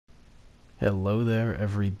Hello there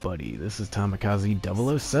everybody, this is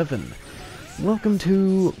Tamikaze007. Welcome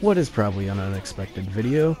to what is probably an unexpected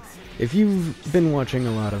video. If you've been watching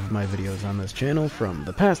a lot of my videos on this channel, from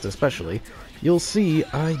the past especially, you'll see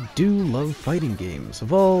I do love fighting games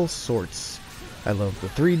of all sorts. I love the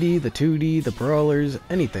 3D, the 2D, the brawlers,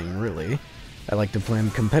 anything really. I like to play them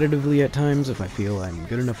competitively at times if I feel I'm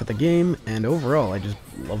good enough at the game, and overall I just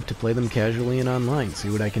love to play them casually and online, see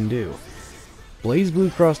what I can do.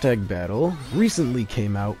 BlazBlue Cross Tag Battle recently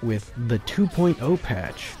came out with the 2.0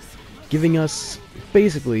 patch, giving us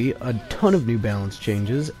basically a ton of new balance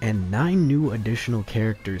changes and 9 new additional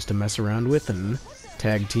characters to mess around with and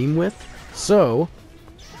tag team with, so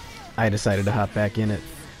I decided to hop back in it.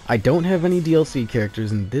 I don't have any DLC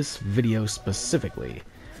characters in this video specifically.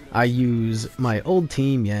 I use my old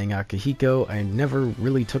team, Yang Akihiko. I never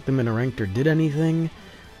really took them in a ranked or did anything.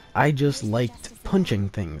 I just liked punching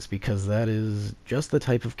things because that is just the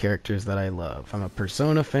type of characters that I love. I'm a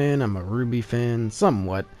Persona fan, I'm a Ruby fan,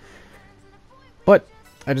 somewhat. But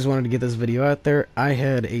I just wanted to get this video out there. I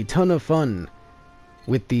had a ton of fun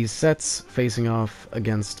with these sets facing off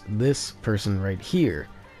against this person right here.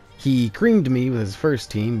 He creamed me with his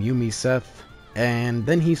first team, Yumi Seth, and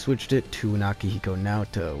then he switched it to an Akihiko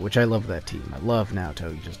Naoto, which I love that team. I love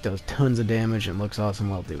Naoto. He just does tons of damage and looks awesome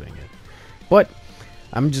while doing it. But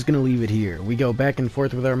I'm just going to leave it here. We go back and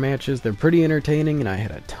forth with our matches. They're pretty entertaining, and I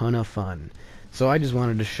had a ton of fun. So I just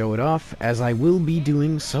wanted to show it off, as I will be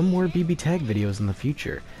doing some more BBTag videos in the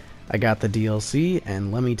future. I got the DLC,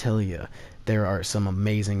 and let me tell you, there are some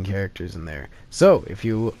amazing characters in there. So, if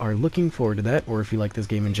you are looking forward to that, or if you like this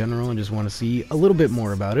game in general and just want to see a little bit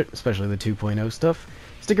more about it, especially the 2.0 stuff,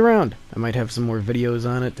 stick around. I might have some more videos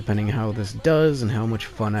on it, depending how this does and how much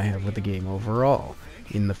fun I have with the game overall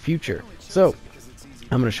in the future. So,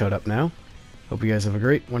 I'm going to shut up now. Hope you guys have a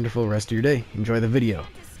great, wonderful rest of your day. Enjoy the video.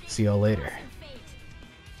 See y'all later.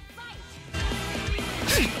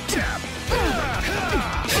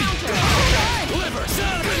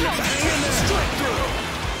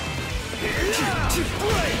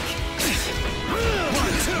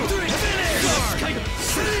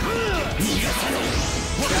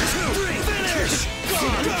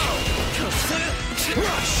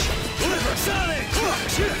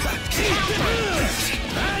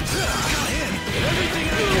 Everything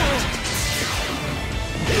I got!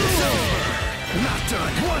 It's over! Not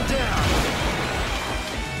done! One down!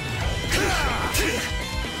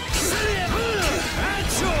 Bad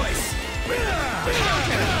choice!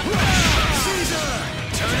 Caesar!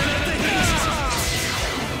 Turning up the heat!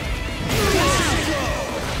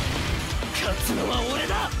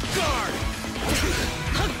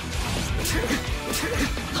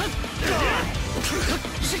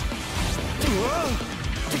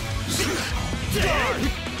 Guard! Guard!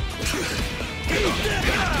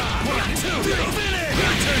 1, 2, 3, finish!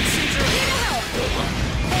 Your turn, Caesar!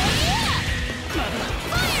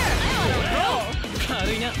 Fire! I wanna roll!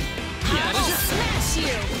 I'll smash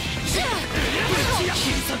you! Too early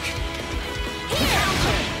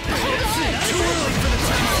for the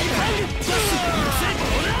time!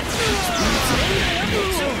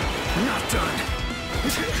 Not done! Not done!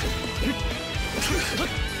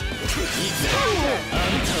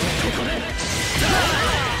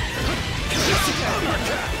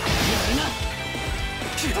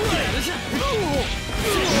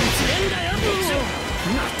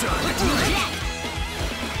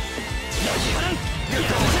 You're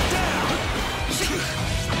going down!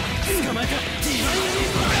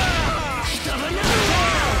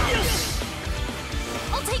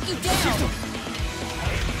 I'll take you down!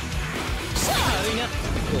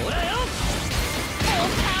 Full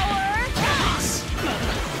power! Crash!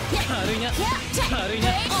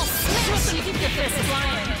 I'll smash you! Keep your fist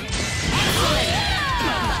flying! Excellent!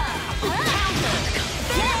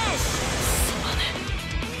 Finish!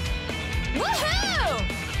 Woohoo!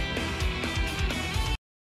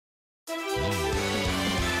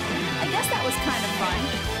 I guess that was kind of fun,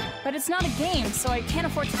 but it's not a game, so I can't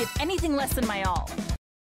afford to give anything less than my all.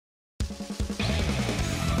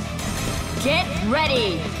 Get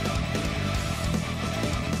ready!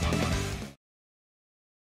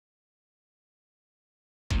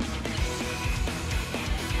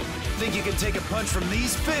 Think you can take a punch from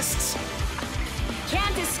these fists?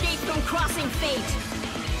 Can't escape from crossing fate.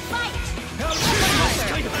 Fight! Up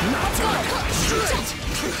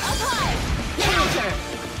high! Counter!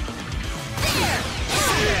 There!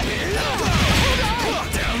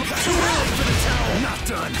 Too early for the towel! Not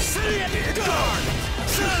done! Guard!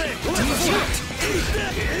 Sonic!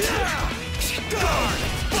 Guard!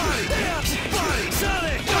 Body! Body!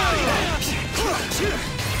 Sonic! Body!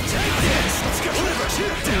 Take this! Let's go!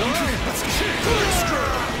 Down! Let's go!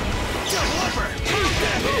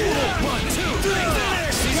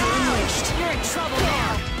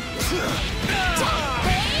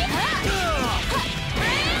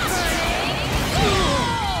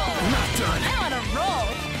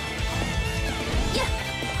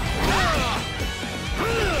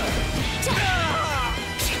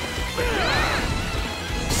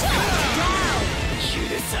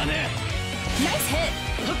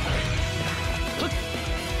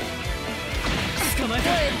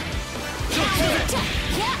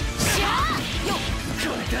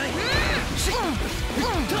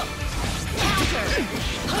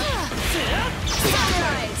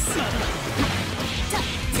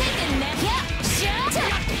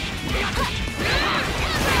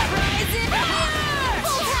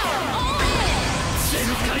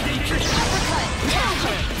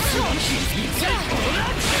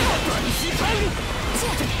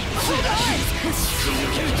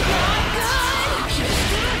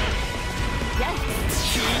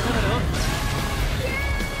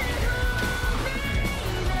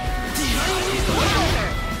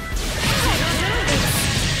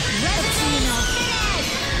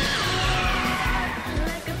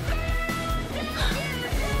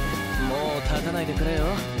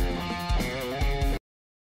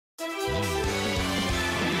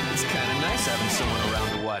 It's kinda nice having someone around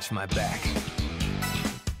to watch my back.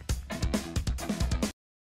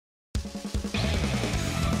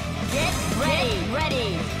 Get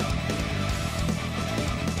ready!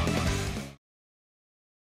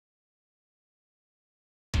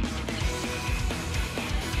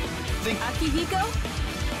 Akihiko?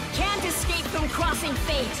 Can't escape from crossing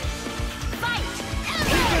fate! Fight!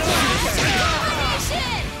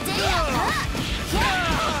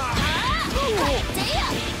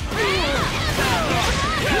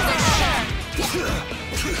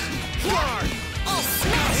 Oh,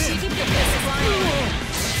 smash! Keep your fists flying!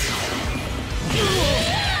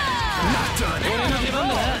 Not done!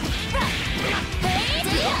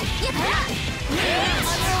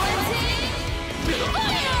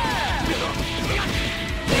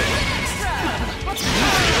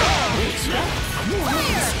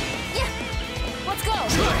 Let's go!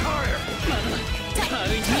 Try harder!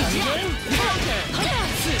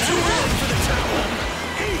 For the tower!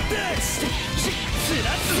 Eat this!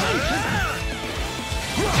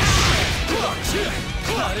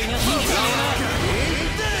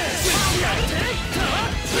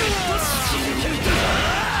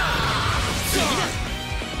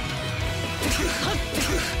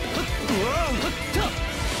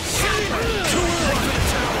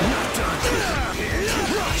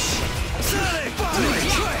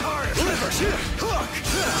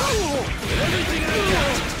 Everything I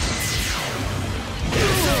got!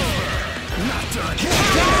 It's over! Not done!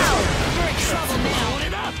 We're in trouble now!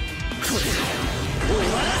 Good!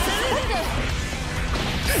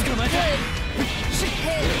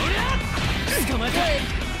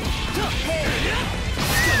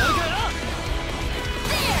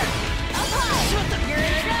 There! Up high!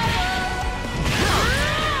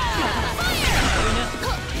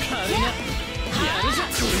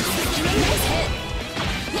 You're in nice hit!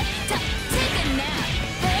 Take a nap!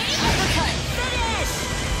 Uppercut! Finish!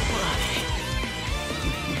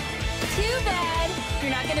 Too bad!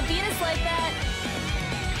 You're not gonna beat us like that!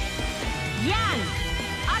 Yan!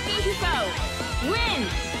 Akihiko! Win!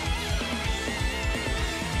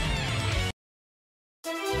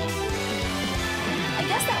 I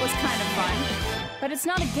guess that was kind of fun. But it's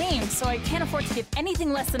not a game, so I can't afford to give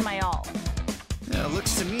anything less than my all. Yeah, it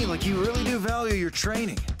looks to me like you really do value your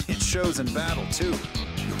training. It shows in battle, too.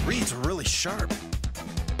 Your reads are really sharp.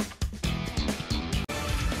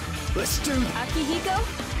 Let's do this. Akihiko?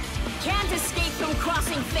 Can't escape from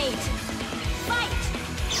crossing fate! Fight!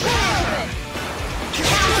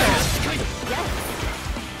 Yes.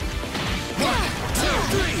 1, 2,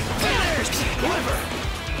 3, finished! Deliver!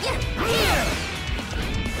 Here!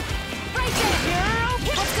 Right there, girl!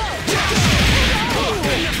 Let's go!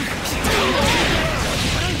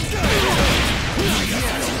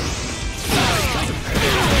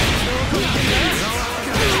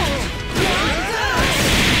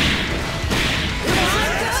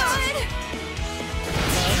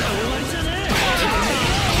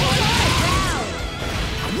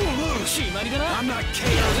 I'm not KO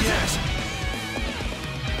yet!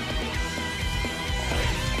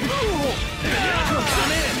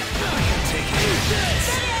 Come in! I can take this!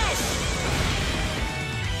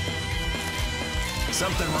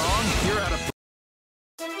 Something wrong? You're out of...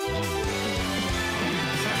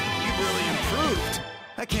 You've really improved.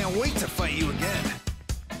 I can't wait to fight you again.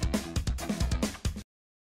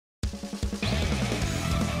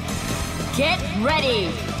 Get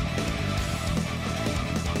ready!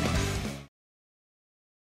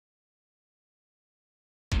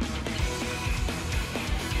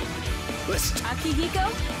 Akihiko?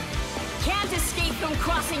 Can't escape from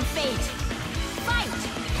crossing fate! Fight!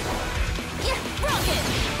 Yeah, rocket!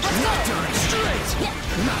 Let's go! Not done! Straight! Yeah.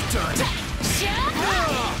 Not done! Let's go!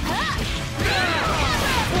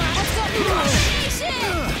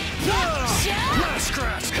 Last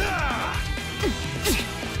scratch!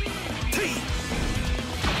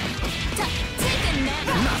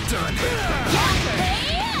 done.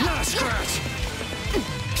 Not a scratch.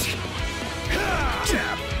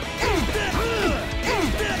 Jab. Keep it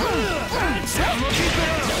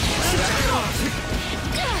up. Back it off.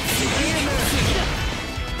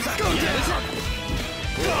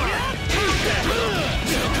 Go down.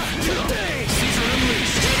 Caesar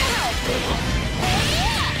unleashed.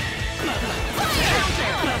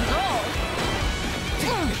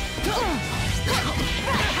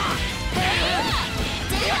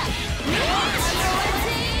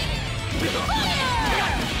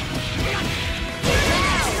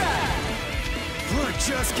 We're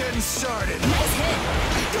just getting started. Nice hit.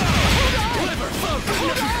 Go! Deliver, focus.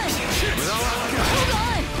 Hold on. With all I've got. Hold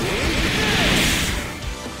on.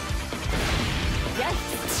 Yes.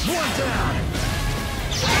 One down.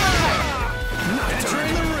 Not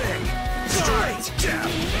entering the ring. Straight jab.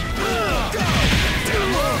 Go. Down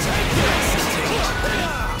low.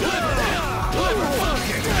 Deliver,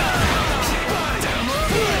 focus. Body. Down low.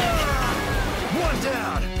 One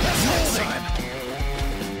down. That's all time.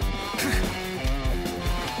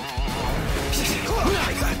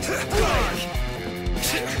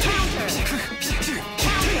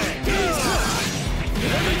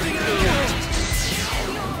 Everything I got.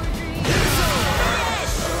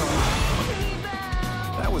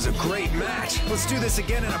 That was a great match. Let's do this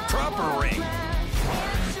again in a proper ring.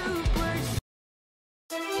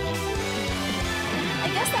 I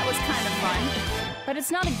guess that was kind of fun. But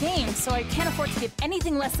it's not a game, so I can't afford to give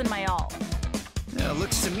anything less than my all. Yeah, it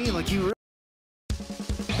looks to me like you.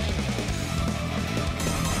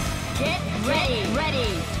 Get ready.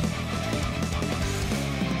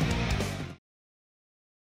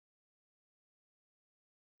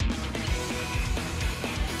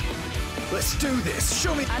 Let's do this.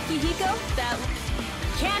 Show me. Akihiko, that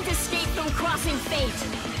can't escape from crossing fate.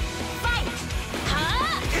 Fight!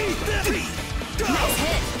 Huh? Eat them. Go. Nice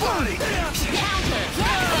hit. Body. Counter.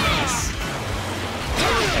 Yes.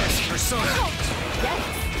 Counter. Persona. Yes.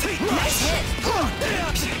 Take Nice hit. Counter.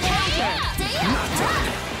 Not done.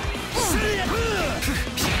 Take a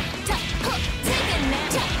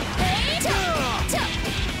nap.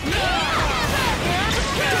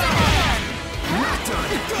 Not done.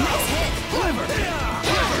 Nice hit. Deliver.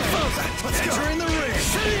 Let's go. Enter in the ring.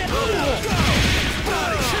 Go.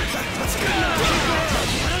 Body. Let's go.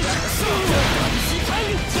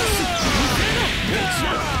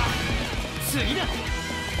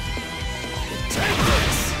 Take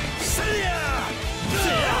this. See ya.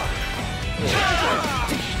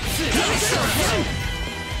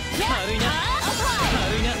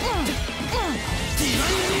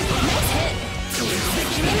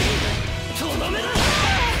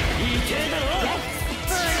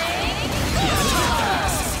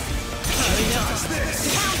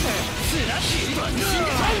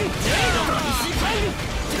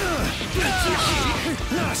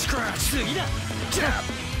 Not a scratch. Jab.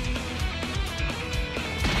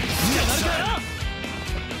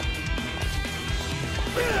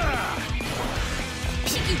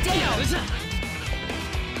 Picky down.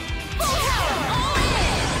 Full power. All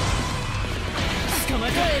in.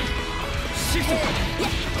 Good. Hit. Yeah.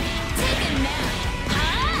 Take a nap.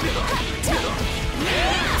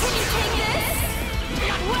 Can you take this?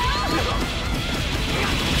 Well.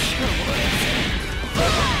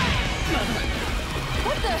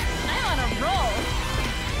 What the? I'm on a roll.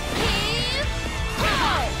 Heave. Go.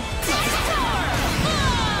 Tower.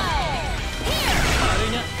 Here.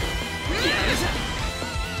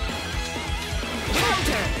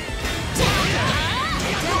 Counter.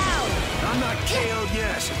 Down. I'm not KO'd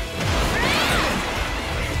yet.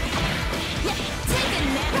 Yeah. Take a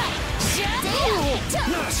nap.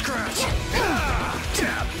 Not a scratch.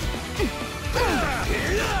 Jab.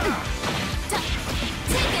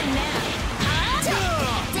 Take a nap.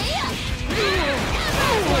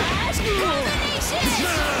 Flash combination.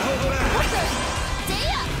 What the?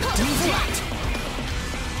 Do that.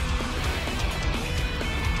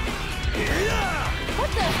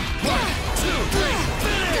 What the? 1, 2, 3.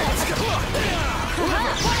 Let's go.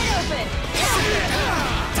 Wide open.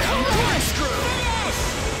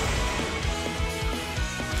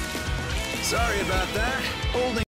 Sorry about that.